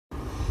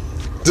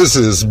This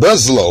is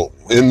Beslow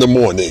in the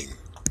morning.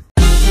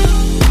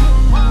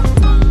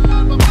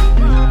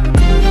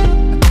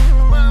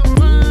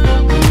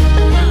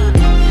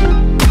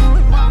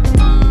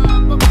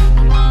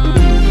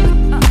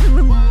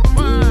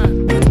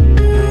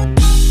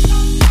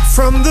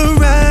 From the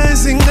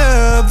rising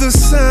of the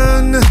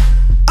sun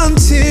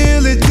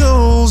until it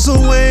goes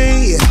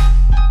away,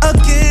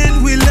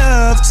 again we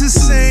love to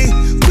say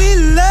we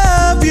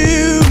love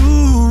you.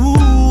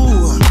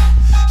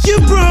 You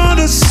brought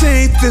us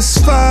safe this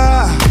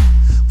far.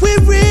 We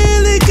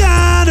really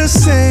gotta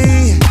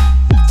say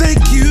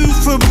thank you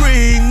for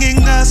bringing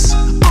us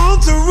on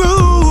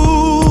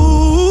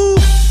through.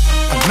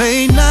 I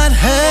may not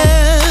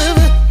have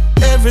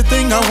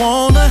everything I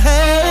wanna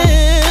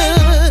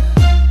have,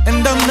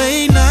 and I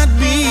may not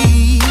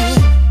be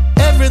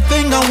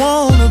everything I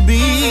wanna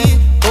be.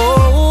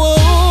 Oh,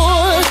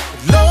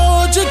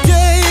 Lord, you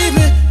gave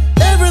me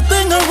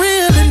everything I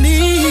really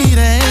need,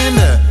 and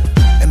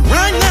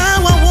right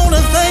now I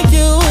wanna thank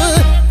you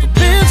for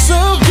being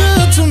so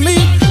good to me.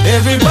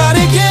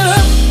 Everybody get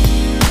up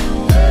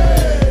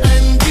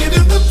and give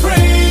him the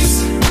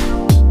praise,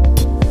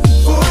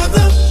 for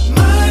the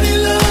mighty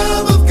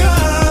love of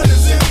God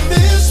is in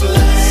this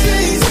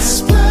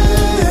place. For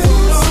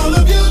all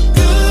of your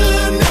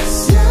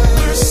goodness,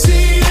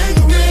 mercy and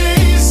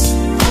grace.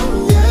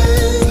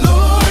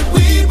 Lord,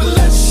 we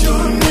bless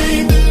your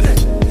name today.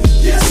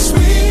 Yes,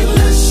 we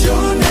bless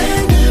your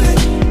name today.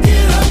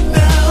 Get up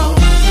now.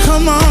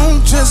 Come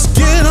on, just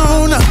get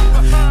on up.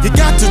 You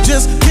got to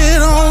just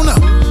get on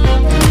up.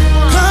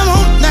 Come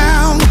on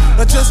now,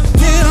 just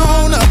get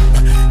on up.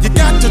 You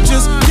got to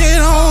just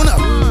get on up.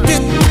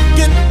 Get.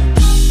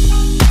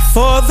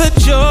 For the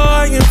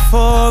joy and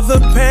for the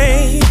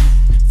pain,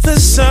 the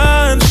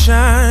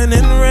sunshine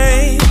and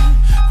rain,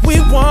 we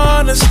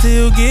wanna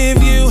still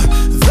give you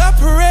the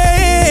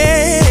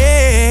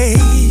praise.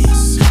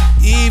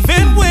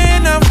 Even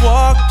when I've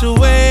walked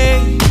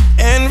away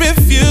and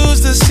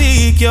refused to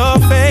seek your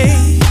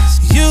face,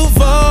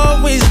 you've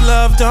always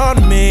loved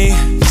on me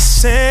the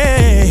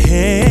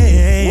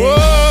same.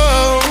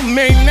 Whoa,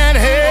 may not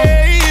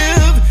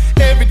have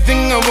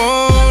everything I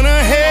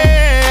wanna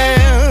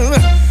have.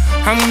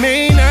 I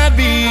may not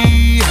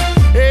be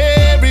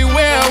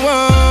everywhere I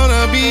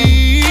wanna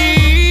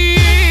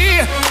be,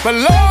 but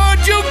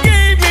Lord, you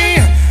gave me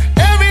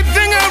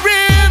everything I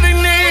really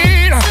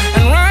need,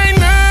 and right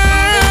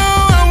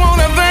now I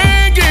wanna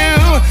thank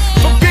you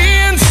for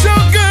being so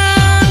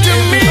good to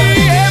me.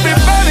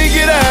 Everybody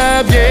get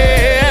up,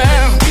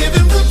 yeah. Give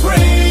him the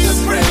praise,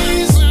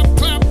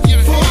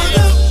 for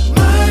the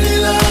mighty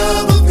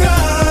love of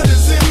God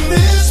is in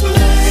this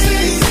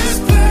place.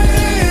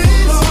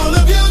 All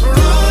of your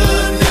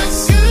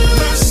goodness,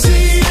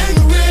 mercy and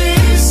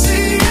grace.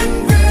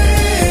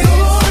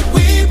 Lord,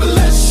 we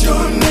bless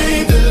your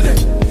name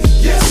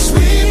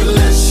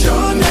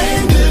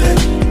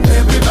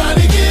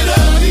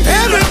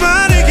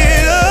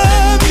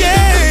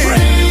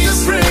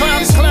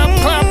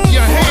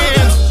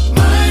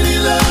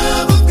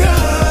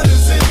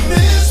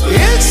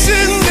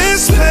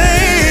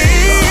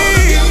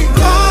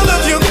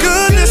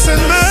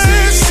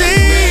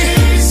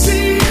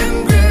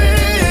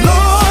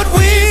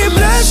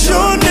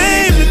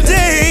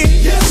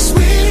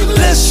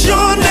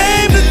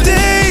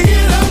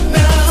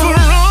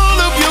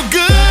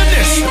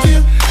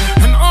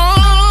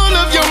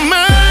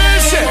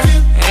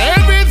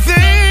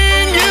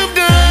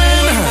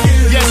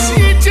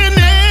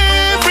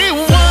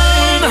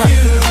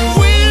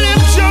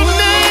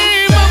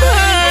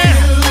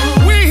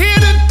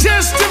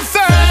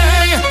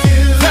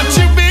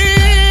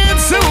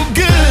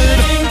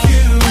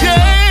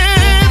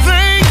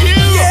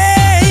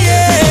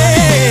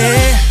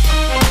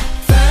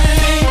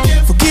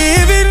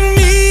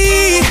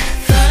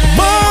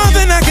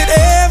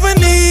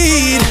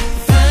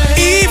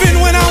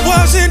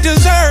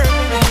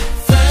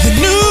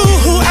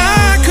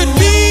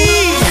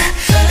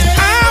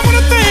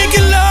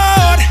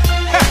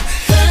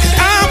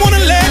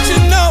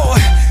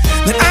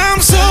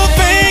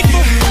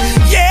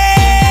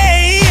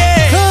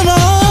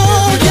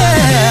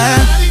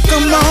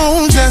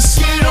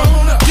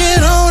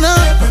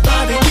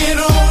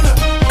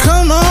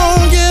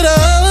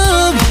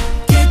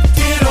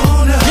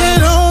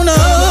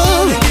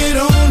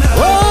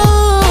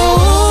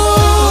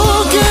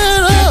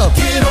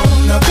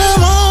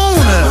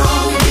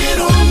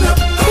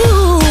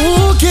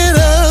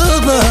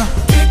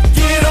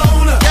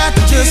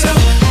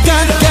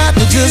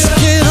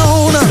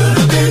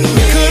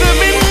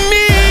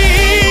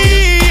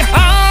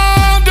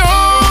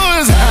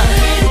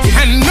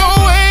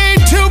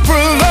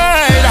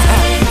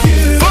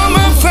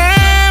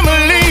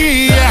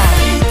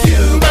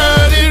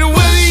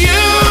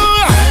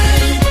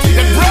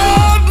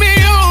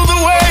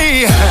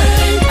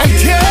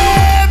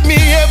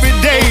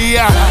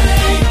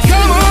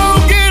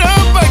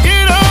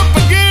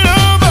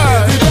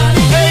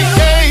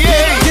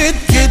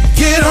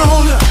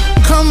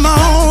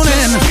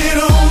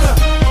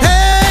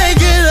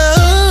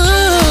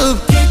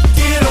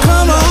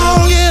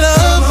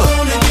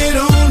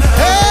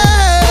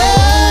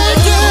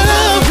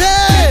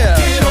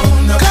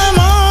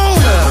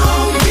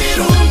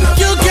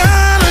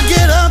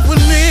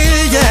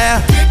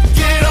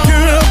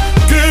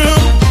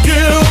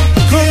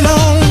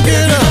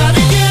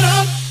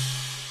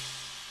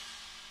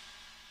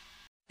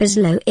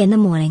Bizlo in the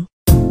morning.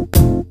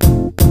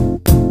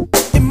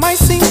 It might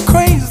seem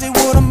crazy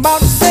what I'm about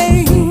to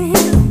say.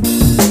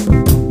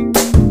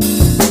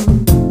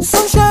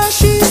 Sunshine,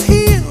 she's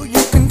here,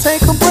 you can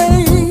take a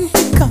break.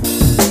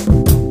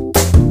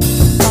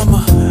 I'm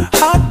a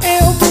hot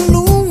air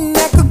balloon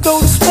that could go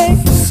to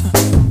space.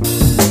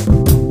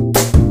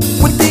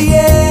 With the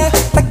air,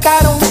 like I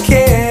don't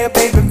care,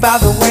 baby, by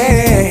the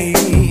way.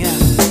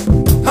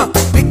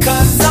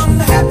 Because I'm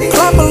happy.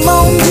 Clap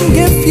along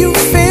if you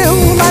feel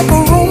like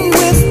a room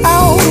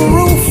without a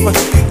roof.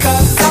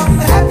 Because I'm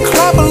happy.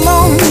 Clap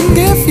along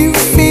if you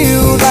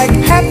feel like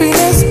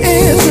happiness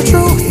is the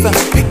truth.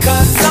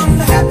 Because I'm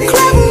happy.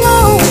 Clap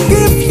along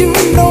if you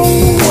know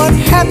what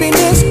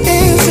happiness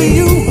is to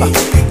you.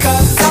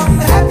 Because I'm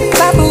happy.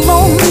 Clap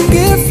along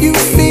if you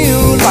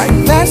feel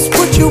like that's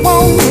what you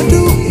want to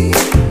do.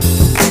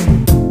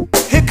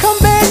 Here come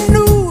bad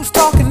news,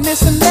 talking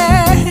this and that.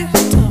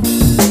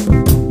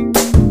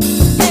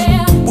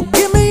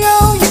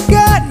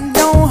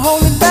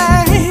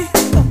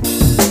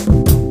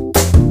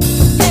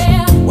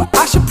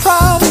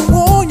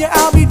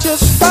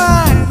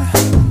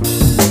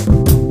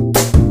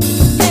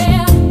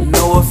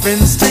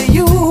 Friends to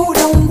you,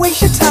 don't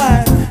waste your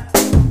time.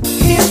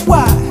 Here's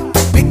why.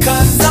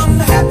 Because I'm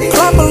happy.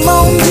 Clap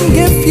along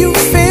if you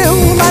feel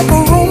like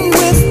a room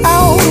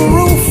without a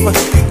roof.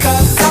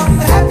 Because I'm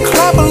happy.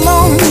 Clap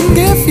along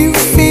if you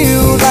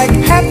feel like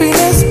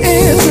happiness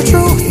is the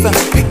truth.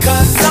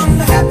 Because I'm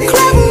happy.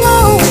 Clap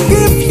along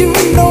if you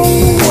know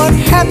what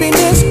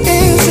happiness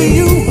is to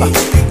you.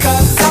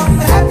 Because I'm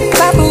happy.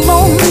 Clap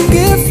along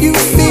if you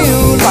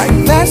feel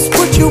like that's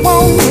what you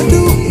want to do.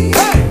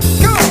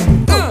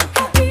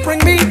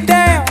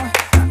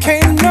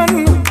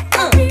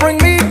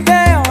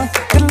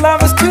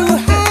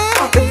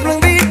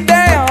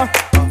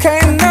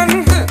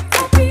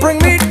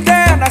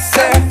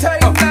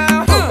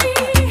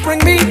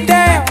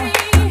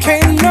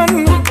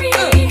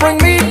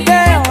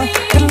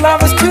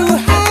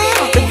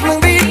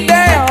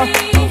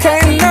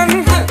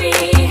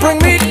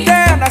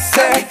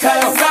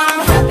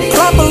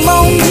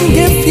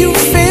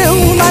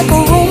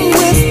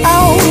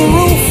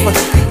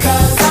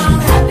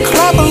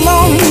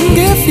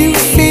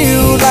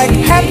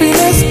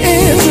 Happiness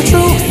is the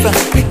truth.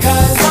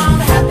 Because I'm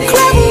happy.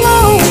 Clap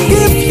along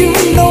if you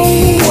know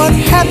what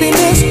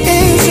happiness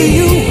is to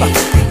you.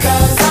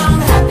 Because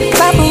I'm happy.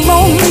 Clap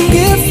along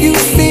if you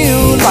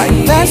feel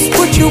like that's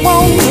what you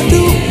want to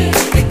do.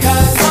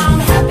 Because I'm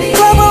happy.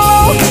 Clap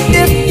along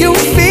if you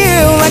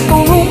feel like a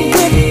room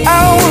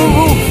without a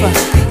roof.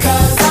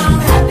 Because I'm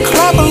happy.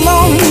 Clap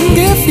along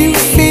if you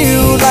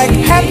feel like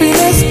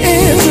happiness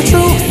is the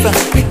truth.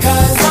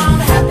 Because I'm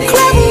happy.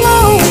 Clap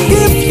along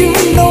if you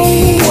know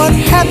what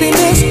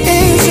happiness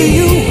is to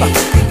you.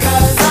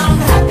 Because I'm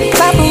happy.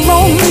 Clap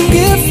along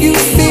if you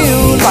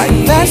feel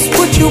like that's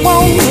what you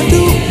want to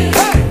do.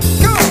 Hey,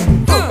 go.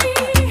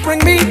 Bring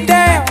me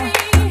down,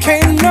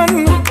 can't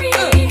none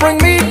bring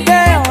me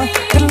down.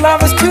 The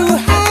love is too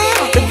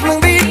high to bring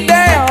me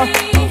down.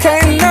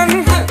 Can't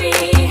none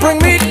bring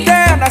me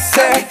down. I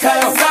said,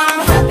 because I'm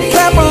happy.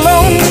 Clap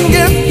along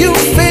if you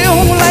feel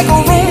like a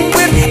room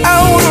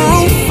without a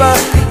roof.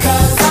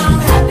 Because I'm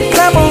happy.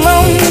 Clap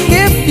along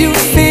if you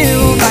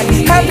feel like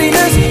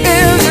happiness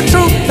is the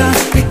truth.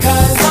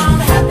 Because I'm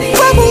happy.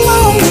 Clap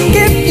along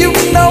if you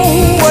know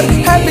what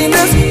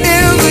happiness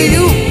is to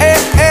you. Hey,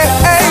 hey,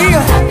 hey.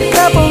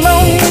 Clap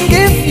along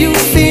if you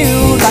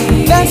feel like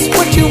that's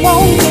what you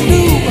want to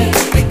do.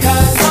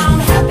 Because I'm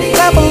happy.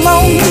 Clap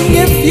along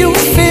if you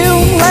feel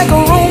like a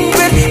room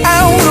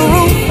without a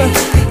roof.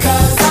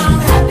 Because I'm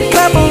happy.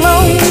 Clap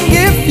along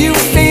if you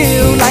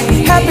feel like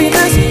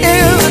happiness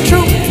is the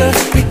truth.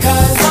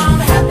 Because I'm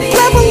happy.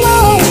 Clap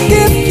along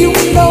if you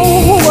know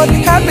what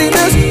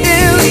happiness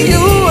is to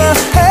you.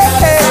 Hey,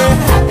 hey.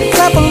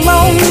 Clap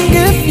along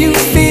if you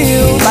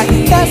feel like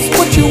that's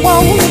what you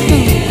want to do.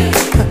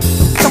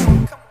 Come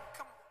on.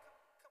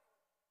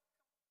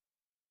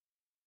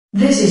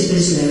 This is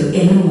Bizlo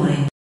in the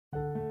morning.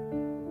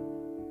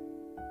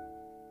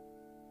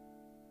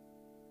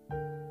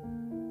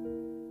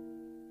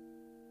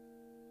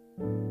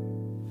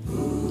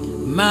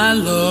 My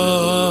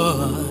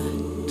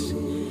Lord,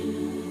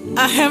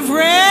 I have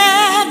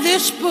read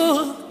this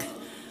book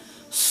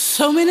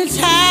so many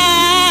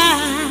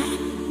times,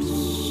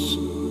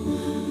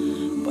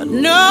 but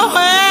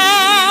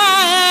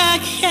nowhere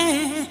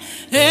can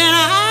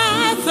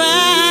I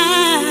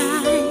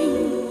find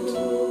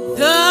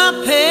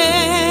the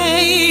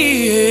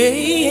page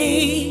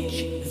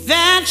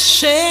that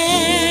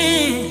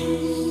says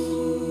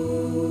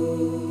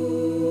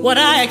what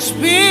I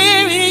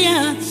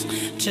experienced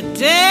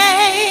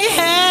today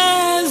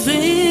has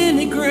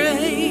any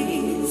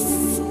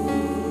grace.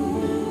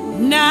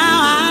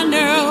 Now I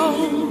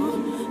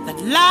know that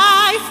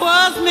life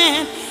was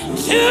meant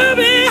to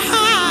be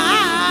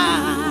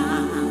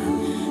high,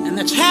 and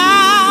that's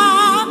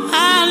how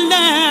I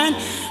learned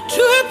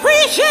to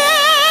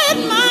appreciate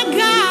my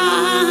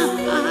God.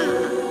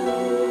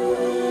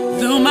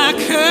 Though my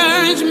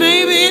courage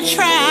may be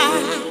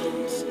tried,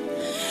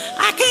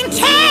 I I can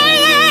tell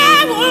you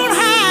I won't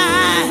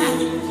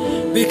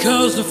hide,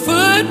 because the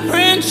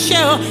footprints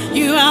show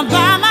you are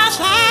by my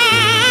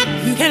side.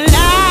 You can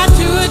lie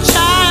to a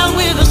child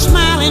with a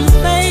smiling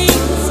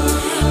face.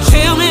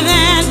 Tell me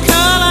that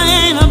color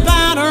ain't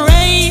about a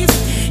race.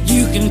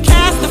 You can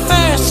cast the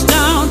first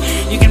stone,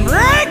 you can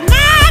break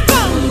my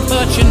bones,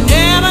 but you're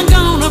never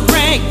gonna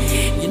break,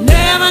 you're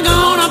never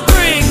gonna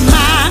break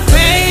my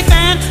faith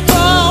and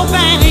hope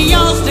and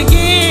yours to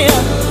give.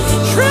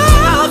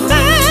 Truth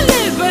and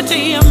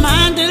liberty, a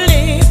mind to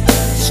live.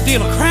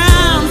 Steal a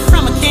crown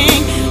from a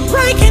king,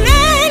 breaking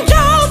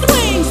angels'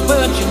 wings,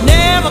 but you're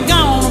never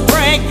gonna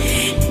break,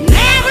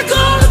 never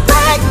gonna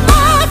break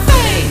my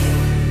faith.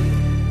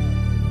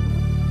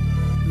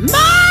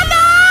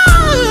 Mama,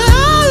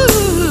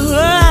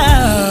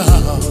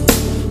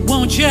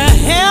 won't you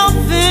help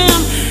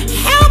them,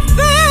 help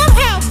them,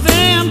 help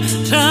them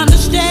to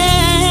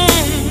understand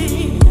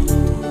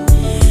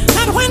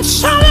that when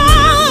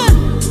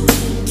someone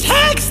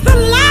takes the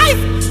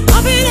life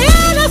of an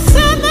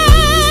innocent man,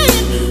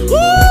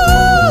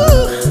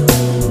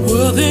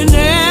 well, they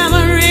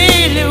never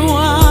really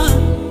won,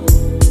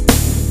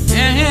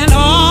 and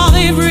all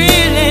they've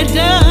really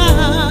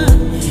done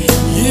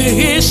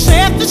is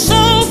set the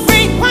soul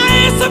free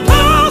where it's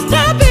supposed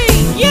to be.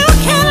 You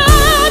can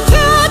lie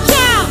to a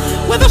child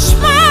with a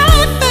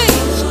smiling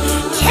face.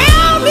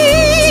 Tell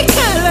me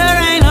color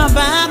ain't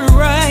about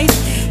right.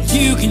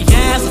 You can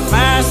cast the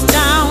fire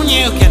stone,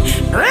 you can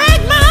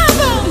break my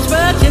bones,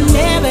 but you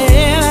never,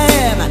 ever,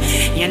 ever,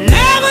 you're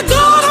never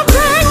gonna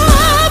break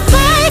my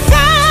faith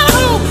and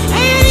hope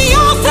and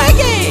yours to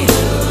give.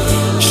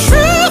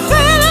 Truth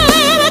and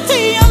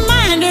liberty, a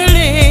mind to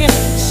live.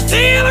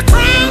 Steal a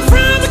crown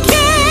from a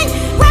king,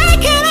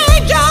 breaking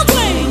angels'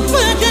 wings,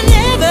 but you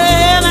never,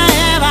 ever,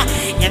 ever,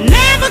 you're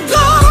never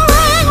gonna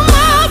break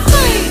my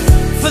faith.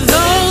 For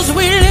those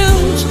we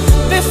lose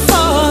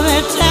before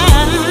their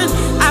time,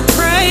 I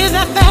pray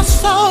that their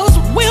souls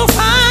will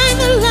find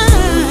the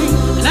line.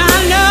 And I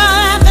know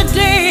that the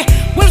day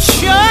will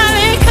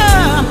surely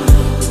come,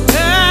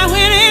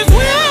 when His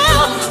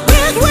will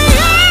be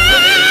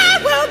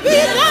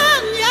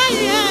done. Yeah,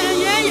 yeah,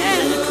 yeah,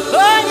 yeah.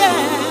 Oh yeah,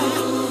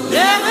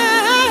 yeah,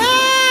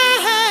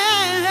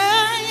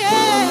 yeah.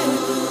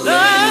 Oh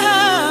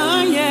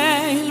yeah,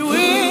 His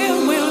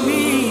will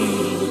be.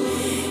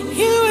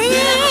 His will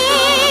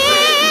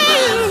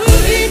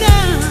be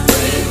done.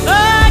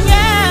 Oh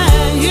yeah,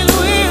 His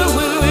will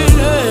be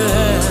done.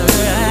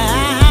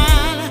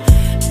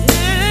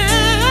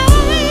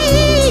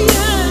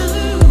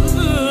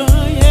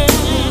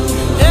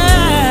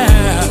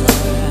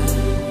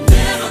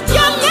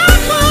 You're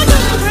never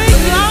gonna break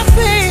your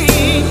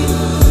faith.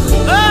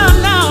 Oh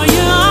no,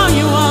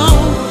 you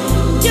won't.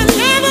 You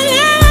never,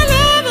 never,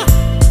 never.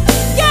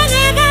 You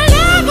never,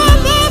 never,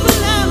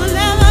 never, never,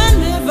 never,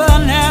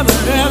 never,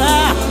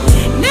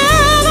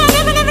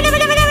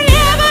 never,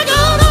 never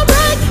gonna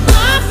break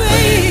my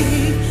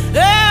faith.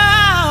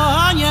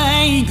 Oh, you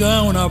ain't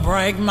gonna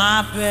break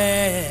my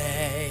faith.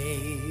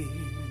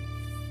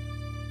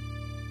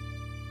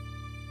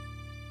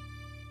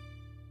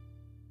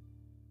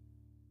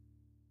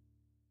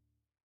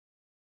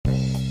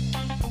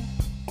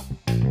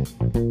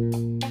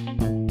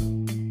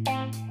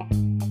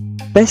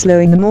 Beslow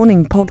in the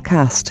Morning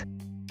podcast.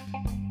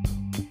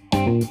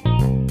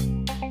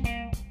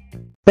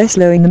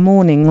 Beslow in the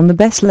Morning on the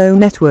Beslow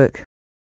Network.